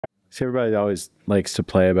See, everybody always likes to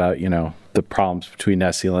play about, the problems between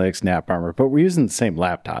SELinux and AppArmor, but we're using the same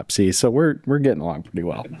laptop, see, so we're getting along pretty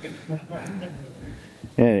well.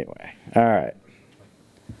 Anyway, all right.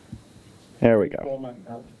 There we go.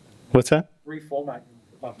 What's that? Reformat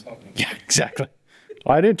laptop. Yeah, exactly.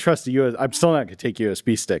 Well, I didn't trust the USB. I'm still not going to take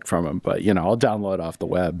USB stick from him, but, I'll download off the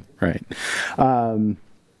web, right?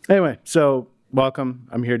 Anyway, so welcome.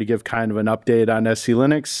 I'm here to give kind of an update on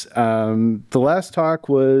SELinux. The last talk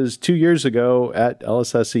was 2 years ago at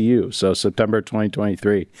LSSEU, so September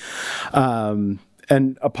 2023.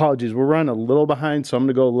 And apologies, we're running a little behind, so I'm going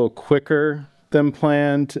to go a little quicker than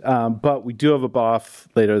planned, but we do have a BOF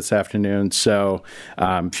later this afternoon, so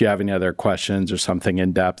if you have any other questions or something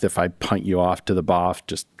in depth, if I punt you off to the BOF,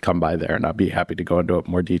 just come by there and I'll be happy to go into it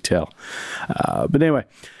in more detail. But anyway,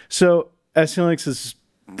 so SELinux is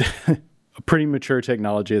a pretty mature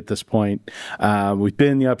technology at this point. We've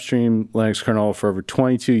been in the upstream Linux kernel for over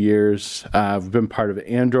 22 years. We've been part of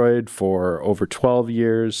Android for over 12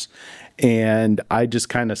 years, and I just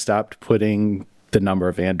kind of stopped putting the number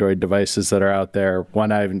of Android devices that are out there.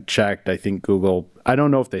 One I haven't checked. I think Google, I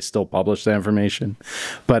don't know if they still publish that information,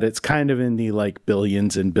 but it's kind of in the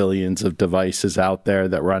billions and billions of devices out there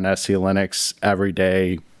that run SELinux every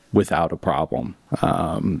day without a problem.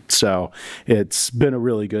 So it's been a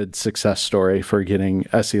really good success story for getting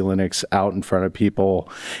SELinux out in front of people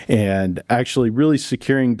and actually really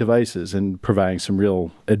securing devices and providing some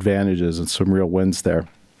real advantages and some real wins there.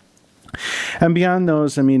 And beyond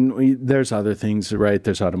those, I mean, there's other things, right?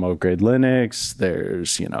 There's automotive grade Linux,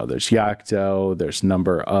 there's Yocto, there's a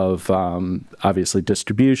number of, obviously,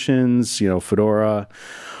 distributions, Fedora,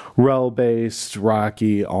 RHEL-based,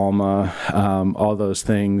 Rocky, Alma, all those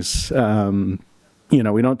things. We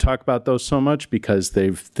don't talk about those so much because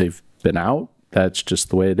they've been out. That's just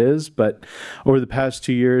the way it is. But over the past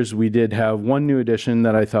 2 years, we did have one new addition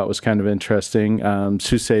that I thought was kind of interesting.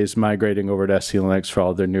 SUSE is migrating over to SELinux for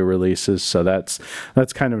all their new releases, so that's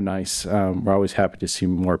kind of nice. We're always happy to see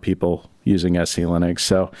more people using SELinux.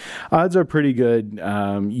 So odds are pretty good.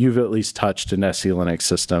 You've at least touched an SELinux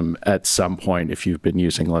system at some point if you've been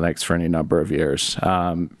using Linux for any number of years.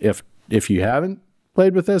 If you haven't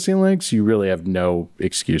played with SELinux, you really have no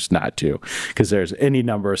excuse not to, because there's any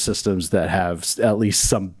number of systems that have at least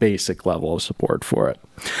some basic level of support for it.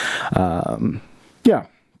 Yeah.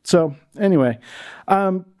 So anyway,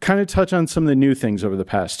 kind of touch on some of the new things over the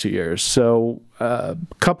past 2 years. So a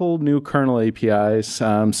couple new kernel APIs.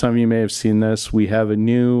 Some of you may have seen this. We have a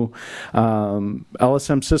new LSM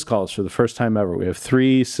syscalls for the first time ever. We have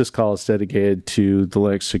 3 syscalls dedicated to the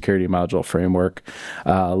Linux Security Module Framework.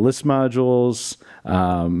 List modules,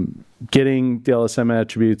 getting the LSM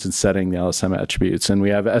attributes and setting the LSM attributes. And we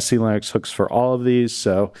have SELinux hooks for all of these.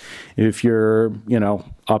 So if you're,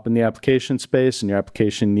 up in the application space and your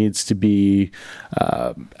application needs to be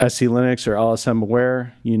SELinux or LSM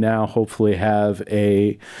aware, you now hopefully have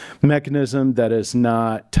a mechanism that is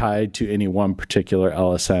not tied to any one particular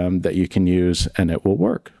LSM that you can use, and it will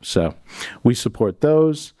work. So we support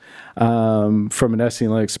those. From an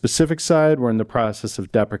SELinux specific side, we're in the process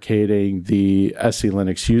of deprecating the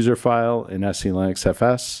SELinux user file in SELinux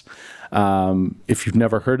FS. If you've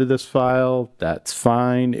never heard of this file, that's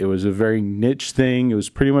fine. It was a very niche thing. It was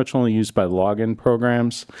pretty much only used by login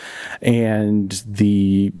programs, and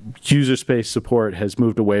the user space support has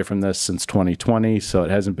moved away from this since 2020, so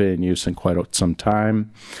it hasn't been in use in quite some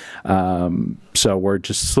time. So we're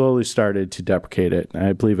just slowly started to deprecate it.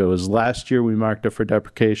 I believe it was last year we marked it for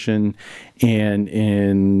deprecation, and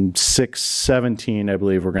in 6.17, I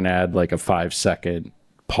believe we're going to add like a 5-second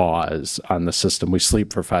pause on the system. We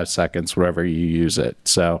sleep for 5 seconds wherever you use it.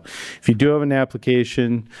 So if you do have an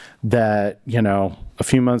application that, a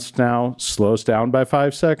few months now slows down by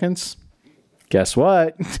 5 seconds, guess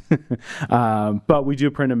what? But we do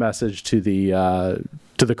print a message to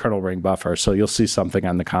the kernel ring buffer. So you'll see something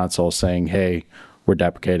on the console saying, hey, we're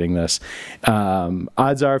deprecating this.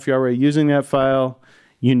 Odds are if you're already using that file,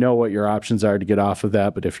 you know what your options are to get off of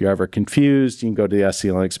that. But if you're ever confused, you can go to the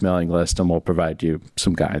SELinux mailing list and we'll provide you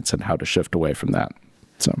some guidance on how to shift away from that.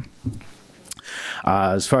 So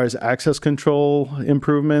as far as access control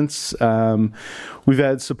improvements, we've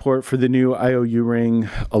had support for the new IOU ring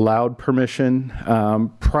allowed permission.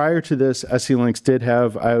 Prior to this, SELinux did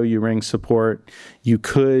have IOU ring support. You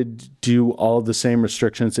could do all the same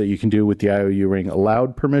restrictions that you can do with the IOU ring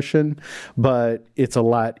allowed permission, but it's a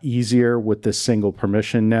lot easier with this single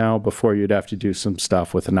permission now. Before, you'd have to do some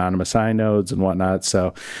stuff with anonymous inodes and whatnot.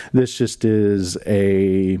 So this just is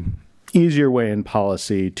a easier way in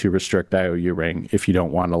policy to restrict IOU ring if you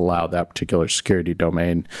don't want to allow that particular security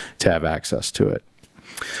domain to have access to it.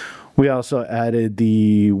 We also added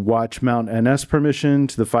the watch mount NS permission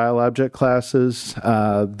to the file object classes.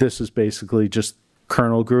 This is basically just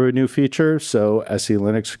kernel grew a new feature, so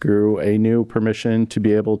SELinux grew a new permission to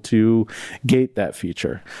be able to gate that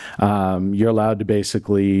feature. You're allowed to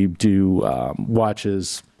basically do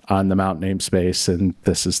watches on the mount namespace, and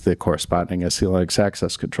this is the corresponding SELinux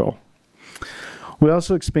access control. We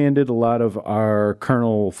also expanded a lot of our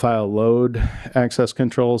kernel file load access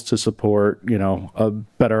controls to support, a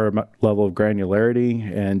better level of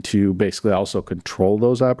granularity and to basically also control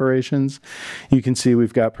those operations. You can see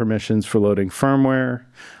we've got permissions for loading firmware,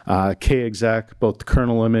 kexec, both the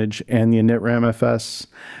kernel image and the initramfs,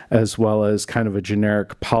 as well as kind of a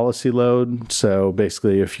generic policy load. So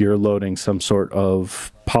basically, if you're loading some sort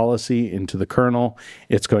of policy into the kernel,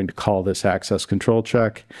 it's going to call this access control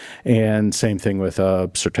check, and same thing with a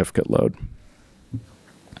certificate load.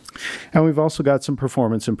 And we've also got some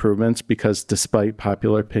performance improvements because despite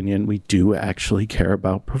popular opinion, we do actually care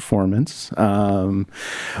about performance. One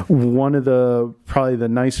of probably the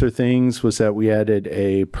nicer things was that we added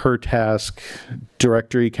a per task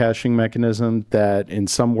directory caching mechanism that in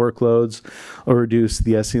some workloads will reduce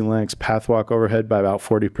the SELinux pathwalk overhead by about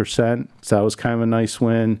 40%. So that was kind of a nice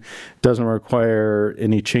win. Doesn't require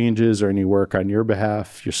any changes or any work on your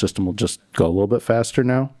behalf. Your system will just go a little bit faster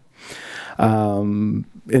now.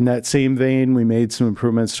 In that same vein, we made some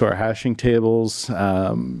improvements to our hashing tables.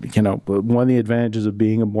 One of the advantages of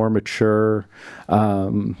being a more mature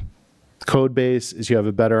code base is you have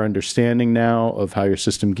a better understanding now of how your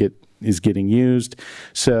system is getting used.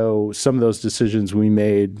 So some of those decisions we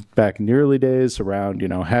made back in the early days around,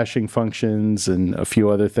 hashing functions and a few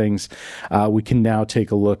other things, we can now take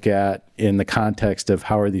a look at in the context of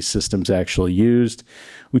how are these systems actually used.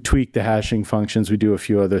 We tweak the hashing functions. We do a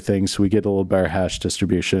few other things. So we get a little better hash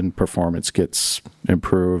distribution. Performance gets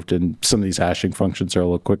improved, and some of these hashing functions are a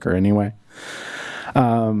little quicker anyway.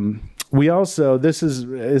 We also, this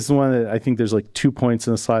is one that I think there's like 2 points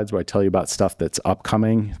in the slides where I tell you about stuff that's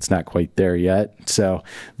upcoming. It's not quite there yet. So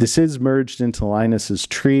this is merged into Linus's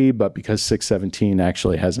tree, but because 6.17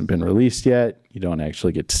 actually hasn't been released yet, you don't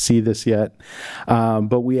actually get to see this yet.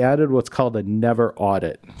 But we added what's called a never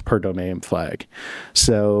audit per domain flag.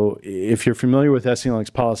 So if you're familiar with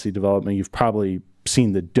SELinux policy development, you've probably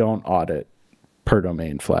seen the don't audit per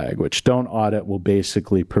domain flag, which don't audit will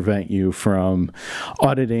basically prevent you from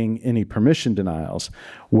auditing any permission denials,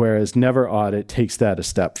 whereas never audit takes that a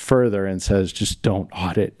step further and says just don't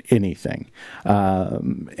audit anything.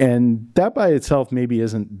 And that by itself maybe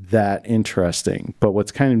isn't that interesting, but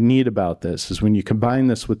what's kind of neat about this is when you combine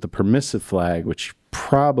this with the permissive flag, which you've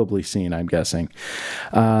probably seen, I'm guessing,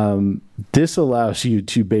 this allows you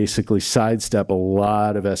to basically sidestep a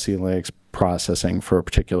lot of SELinux processing for a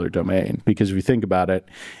particular domain. Because if you think about it,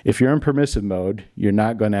 if you're in permissive mode, you're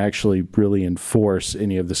not going to actually really enforce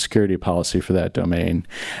any of the security policy for that domain.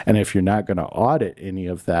 And if you're not going to audit any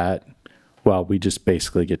of that, well, we just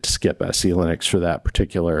basically get to skip SELinux for that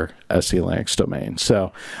particular SELinux domain.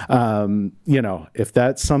 So, if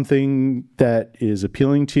that's something that is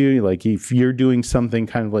appealing to you, like if you're doing something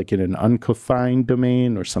kind of like in an unconfined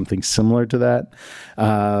domain or something similar to that,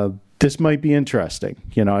 this might be interesting.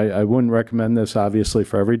 I wouldn't recommend this obviously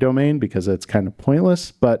for every domain because it's kind of pointless,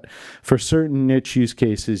 but for certain niche use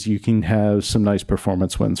cases, you can have some nice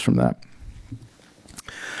performance wins from that.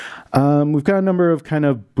 We've got a number of kind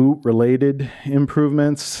of boot-related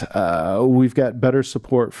improvements. We've got better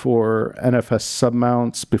support for NFS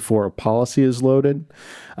submounts before a policy is loaded.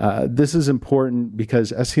 This is important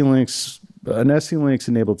because an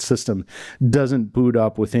SELinux-enabled system doesn't boot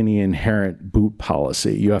up with any inherent boot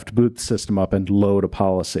policy. You have to boot the system up and load a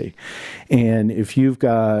policy. And if you've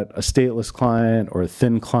got a stateless client or a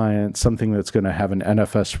thin client, something that's going to have an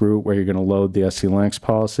NFS root where you're going to load the SELinux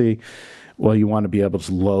policy, well, you want to be able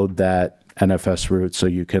to load that NFS root so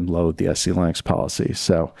you can load the SELinux policy.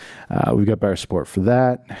 So we've got better support for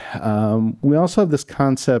that. We also have this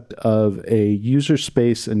concept of a user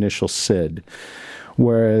space initial SID,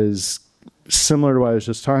 whereas similar to what I was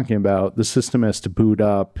just talking about, the system has to boot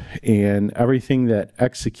up and everything that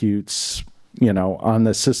executes on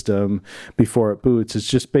the system before it boots is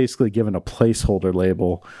just basically given a placeholder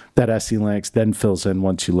label that SELinux then fills in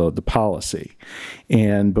once you load the policy.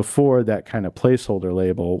 And before, that kind of placeholder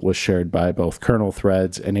label was shared by both kernel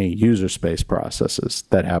threads and any user space processes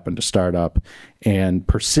that happen to start up and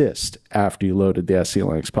persist after you loaded the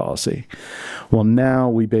SELinux policy. Well, now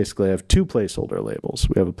we basically have two placeholder labels.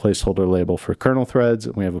 We have a placeholder label for kernel threads,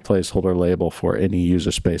 and we have a placeholder label for any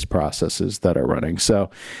user space processes that are running. So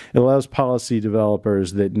it allows policy policy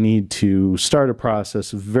developers that need to start a process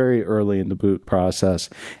very early in the boot process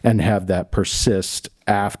and have that persist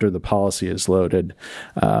after the policy is loaded.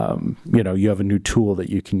 You have a new tool that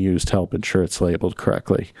you can use to help ensure it's labeled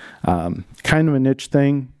correctly. Kind of a niche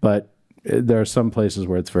thing, but there are some places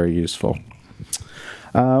where it's very useful.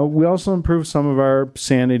 We also improved some of our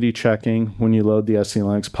sanity checking when you load the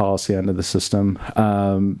SELinux policy onto the system.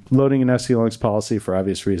 Loading an SELinux policy, for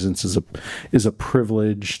obvious reasons, is a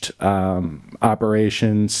privileged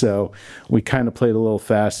operation. So we kind of played a little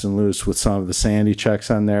fast and loose with some of the sanity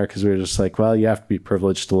checks on there because we were just like, well, you have to be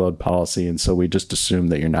privileged to load policy, and so we just assume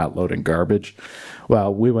that you're not loading garbage.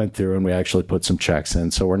 Well, we went through and we actually put some checks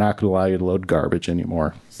in, so we're not going to allow you to load garbage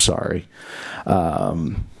anymore. Sorry.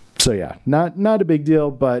 So yeah, not a big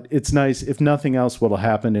deal, but it's nice. If nothing else, what'll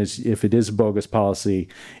happen is if it is a bogus policy,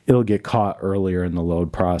 it'll get caught earlier in the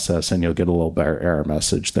load process and you'll get a little better error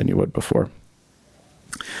message than you would before.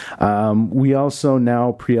 We also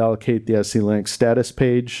now pre-allocate the SELinux status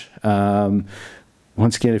page.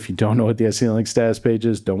 Once again, if you don't know what the SELinux status page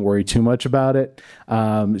is, don't worry too much about it.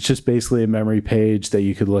 It's just basically a memory page that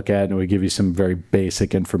you could look at, and it would give you some very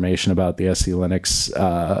basic information about the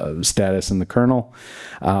SELinux status in the kernel.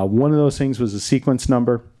 One of those things was a sequence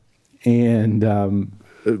number, and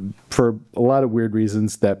for a lot of weird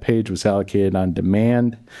reasons, that page was allocated on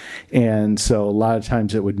demand, and so a lot of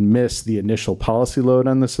times it would miss the initial policy load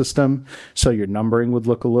on the system, so your numbering would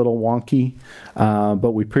look a little wonky,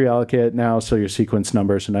 but we pre-allocate it now, so your sequence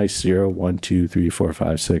number is a nice 0, 1, 2, 3, 4,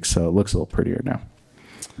 5, 6, so it looks a little prettier now.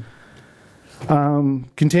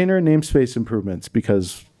 Container and namespace improvements,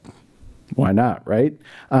 because why not, right?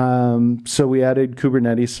 So we added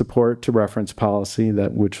Kubernetes support to reference policy,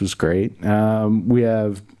 which was great. We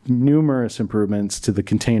have numerous improvements to the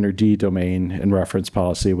containerd domain and reference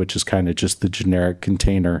policy, which is kind of just the generic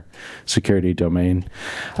container security domain.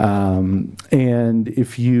 And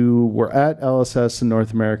if you were at LSS in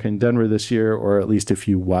North America in Denver this year, or at least if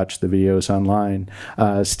you watched the videos online,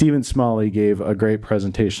 Stephen Smalley gave a great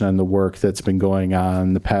presentation on the work that's been going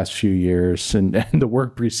on the past few years and the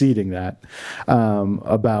work preceding that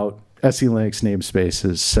about SELinux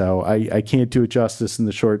namespaces. So I can't do it justice in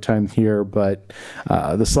the short time here, but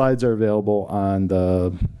the slides are available on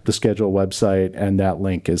the schedule website, and that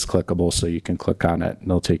link is clickable, so you can click on it and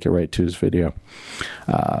it'll take you right to his video.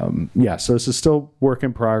 Yeah, so this is still work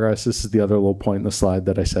in progress. This is the other little point in the slide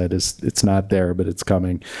that I said is it's not there, but it's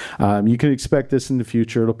coming. You can expect this in the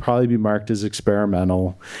future. It'll probably be marked as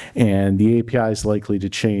experimental, and the API is likely to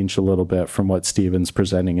change a little bit from what Steven's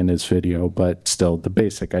presenting in his video, but still the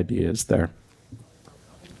basic idea is there.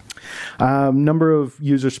 Number of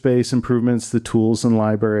user space improvements, the tools and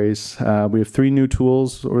libraries. We have 3 new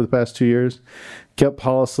tools over the past 2 years. Get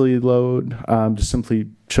policy load just simply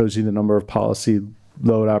shows you the number of policy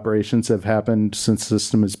load operations that have happened since the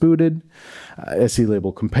system is booted. SE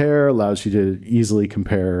label compare allows you to easily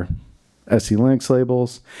compare SELinux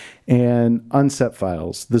labels, and unset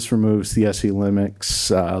files. This removes the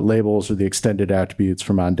SELinux labels or the extended attributes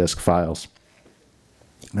from on-disk files.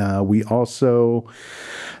 We also,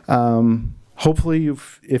 hopefully,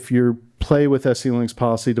 if you play with SELinux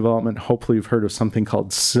policy development, hopefully you've heard of something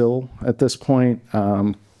called SIL at this point,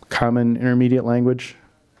 Common Intermediate Language,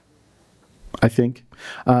 I think.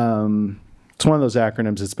 It's one of those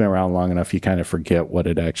acronyms that's been around long enough you kind of forget what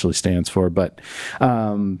it actually stands for, but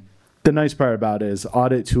the nice part about it is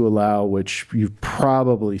audit to allow, which you've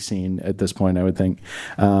probably seen at this point, I would think.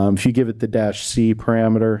 If you give it the -c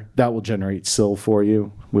parameter, that will generate SIL for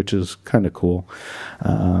you, which is kind of cool.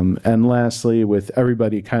 And lastly, with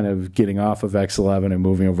everybody kind of getting off of X11 and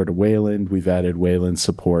moving over to Wayland, we've added Wayland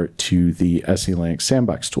support to the SELinux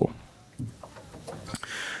sandbox tool.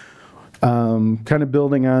 Kind of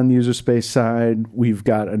building on the user space side, we've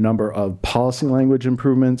got a number of policy language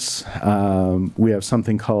improvements. We have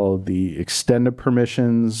something called the extended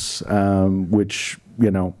permissions, which,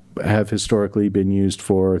 have historically been used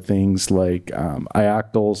for things like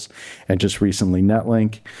ioctls and just recently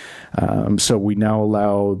netlink. So we now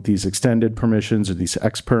allow these extended permissions or these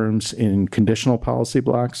xperms in conditional policy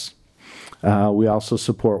blocks. We also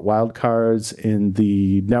support wildcards in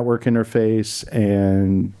the network interface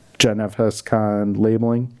and GenFSCon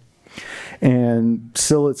labeling. And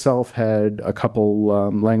SIL itself had a couple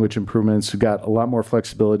language improvements. We've got a lot more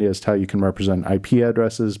flexibility as to how you can represent IP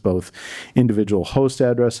addresses, both individual host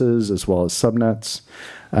addresses as well as subnets.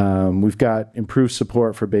 We've got improved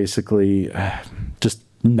support for basically just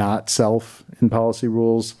not self in policy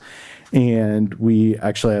rules. And we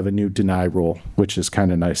actually have a new deny rule, which is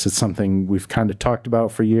kind of nice. It's something we've kind of talked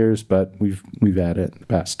about for years, but we've added it in the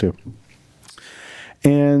past too.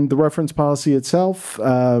 And the reference policy itself,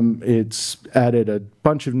 it's added a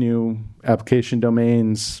bunch of new application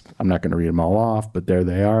domains. I'm not going to read them all off, but there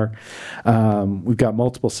they are. We've got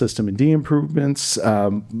multiple systemd improvements,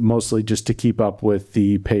 mostly just to keep up with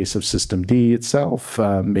the pace of systemd itself,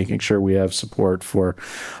 making sure we have support for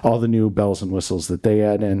all the new bells and whistles that they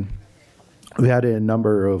add in. We added a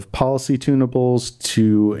number of policy tunables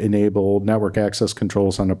to enable network access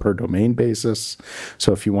controls on a per domain basis.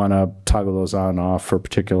 So if you want to toggle those on and off for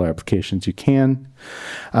particular applications, you can.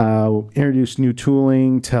 Introduce new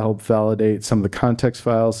tooling to help validate some of the context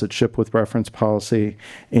files that ship with reference policy.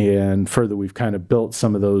 And further, we've kind of built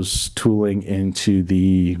some of those tooling into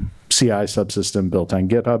the CI subsystem built on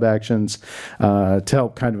GitHub Actions to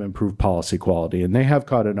help kind of improve policy quality. And they have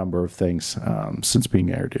caught a number of things since being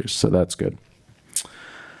introduced, so that's good.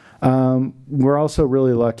 We're also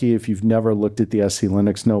really lucky if you've never looked at the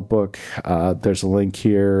SELinux notebook. There's a link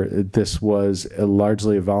here. This was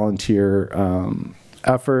largely a volunteer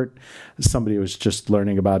effort. Somebody was just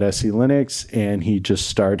learning about SELinux, and he just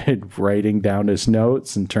started writing down his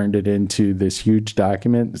notes and turned it into this huge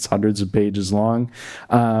document. It's hundreds of pages long.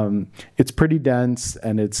 It's pretty dense,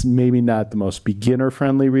 and it's maybe not the most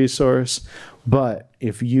beginner-friendly resource, but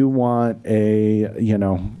if you want a,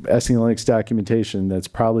 SELinux documentation that's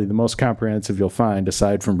probably the most comprehensive you'll find,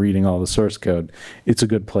 aside from reading all the source code, it's a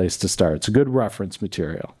good place to start. It's a good reference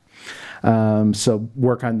material. So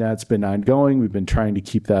work on that's been ongoing. We've been trying to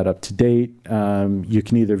keep that up to date. You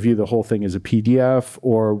can either view the whole thing as a PDF,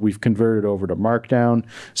 or we've converted over to Markdown,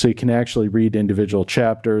 so you can actually read individual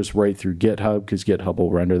chapters right through GitHub, because GitHub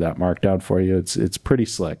will render that Markdown for you. It's pretty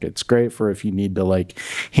slick. It's great for if you need to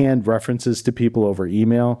hand references to people over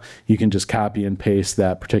email. You can just copy and paste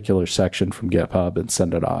that particular section from GitHub and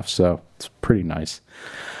send it off. So it's pretty nice.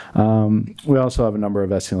 We also have a number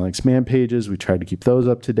of SELinux man pages. We try to keep those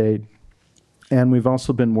up to date. And we've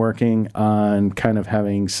also been working on kind of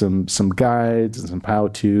having some guides and some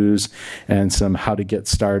how-tos and some how to get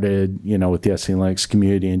started, with the SELinux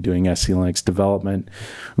community and doing SELinux development.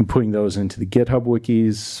 And putting those into the GitHub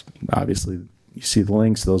wikis. Obviously, you see the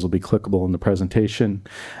links. Those will be clickable in the presentation.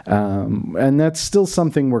 And that's still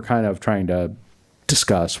something we're kind of trying to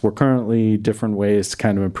discuss. We're currently different ways to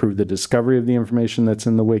kind of improve the discovery of the information that's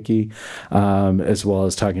in the wiki, as well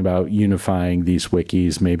as talking about unifying these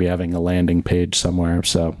wikis, maybe having a landing page somewhere.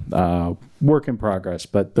 So work in progress,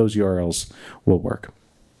 but those URLs will work.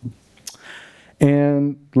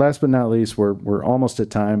 And last but not least, we're almost at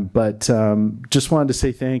time, but just wanted to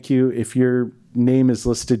say thank you. If your name is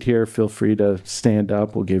listed here, feel free to stand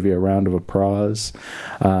up. We'll give you a round of applause.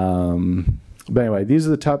 But anyway, these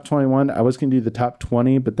are the top 21. I was going to do the top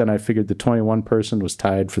 20, but then I figured the 21 person was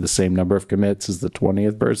tied for the same number of commits as the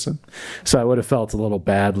 20th person. So I would have felt a little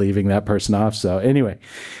bad leaving that person off. So anyway,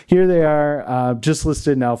 here they are, just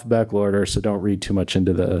listed in alphabetical order, so don't read too much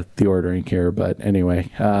into the ordering here. But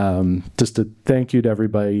anyway, just a thank you to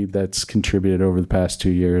everybody that's contributed over the past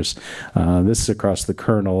 2 years. This is across the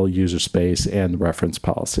kernel, user space, and the reference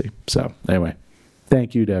policy. So anyway,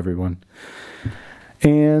 thank you to everyone.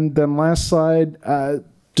 And then last slide,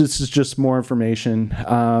 this is just more information.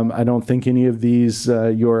 I don't think any of these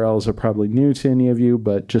URLs are probably new to any of you,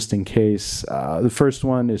 but just in case, the first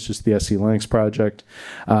one is just the SELinux project.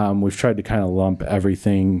 We've tried to kind of lump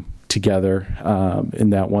everything together in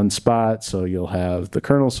that one spot. So you'll have the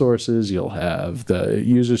kernel sources, you'll have the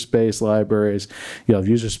user space libraries, you'll have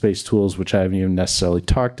user space tools, which I haven't even necessarily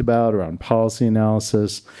talked about, around policy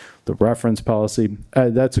analysis, the reference policy.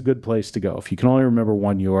 That's a good place to go. If you can only remember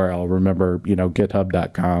one URL, remember,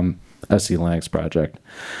 github.com, SELinux project.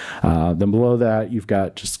 Then below that, you've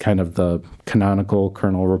got just kind of the canonical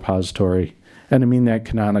kernel repository. And I mean that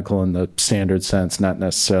canonical in the standard sense, not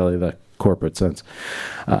necessarily the corporate sense.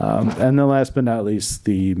 And then last but not least,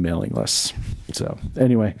 the mailing lists. So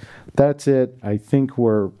anyway, that's it. I think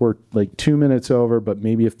we're like 2 minutes over, but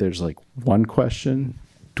maybe if there's one question.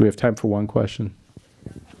 Do we have time for one question?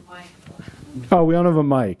 Oh, we don't have a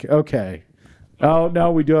mic. Okay. Oh,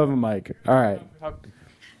 no, we do have a mic. All right.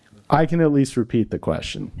 I can at least repeat the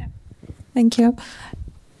question. Thank you.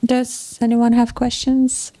 Does anyone have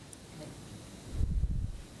questions?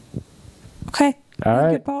 Okay. All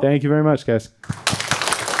right. Thank you very much, guys.